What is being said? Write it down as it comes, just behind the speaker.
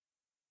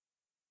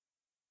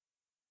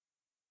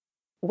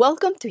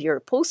Welcome to your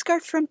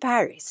postcard from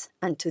Paris,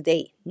 and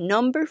today,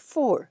 number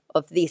 4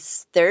 of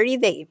this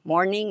 30-day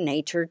morning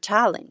nature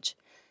challenge.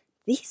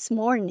 This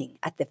morning,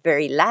 at the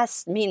very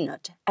last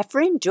minute, a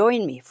friend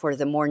joined me for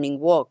the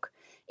morning walk.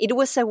 It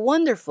was a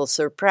wonderful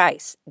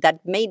surprise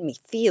that made me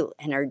feel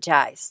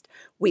energized.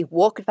 We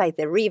walked by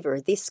the river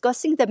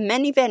discussing the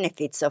many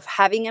benefits of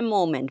having a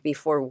moment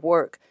before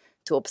work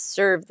to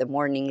observe the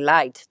morning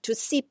light, to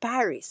see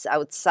Paris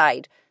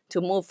outside,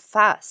 to move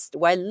fast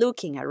while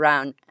looking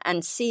around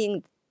and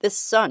seeing the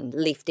sun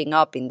lifting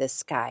up in the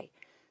sky.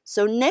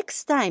 So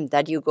next time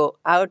that you go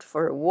out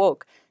for a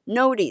walk,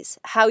 notice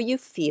how you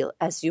feel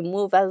as you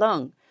move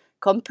along.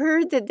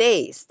 Compare the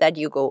days that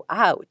you go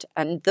out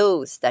and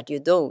those that you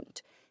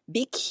don't.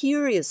 Be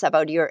curious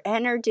about your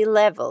energy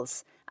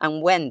levels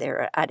and when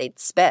they're at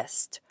its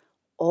best.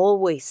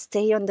 Always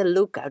stay on the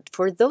lookout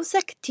for those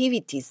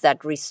activities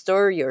that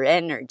restore your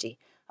energy.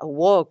 A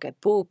walk, a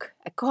book,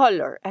 a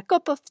color, a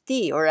cup of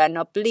tea, or an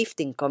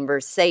uplifting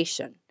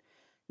conversation.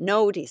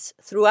 Notice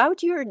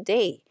throughout your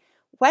day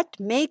what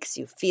makes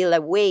you feel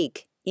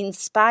awake,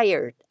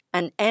 inspired,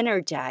 and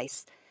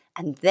energized,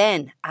 and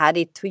then add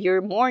it to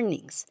your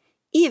mornings.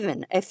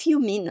 Even a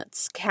few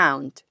minutes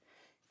count.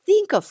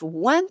 Think of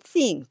one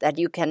thing that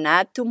you can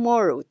add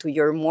tomorrow to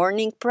your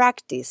morning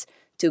practice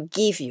to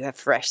give you a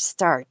fresh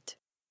start.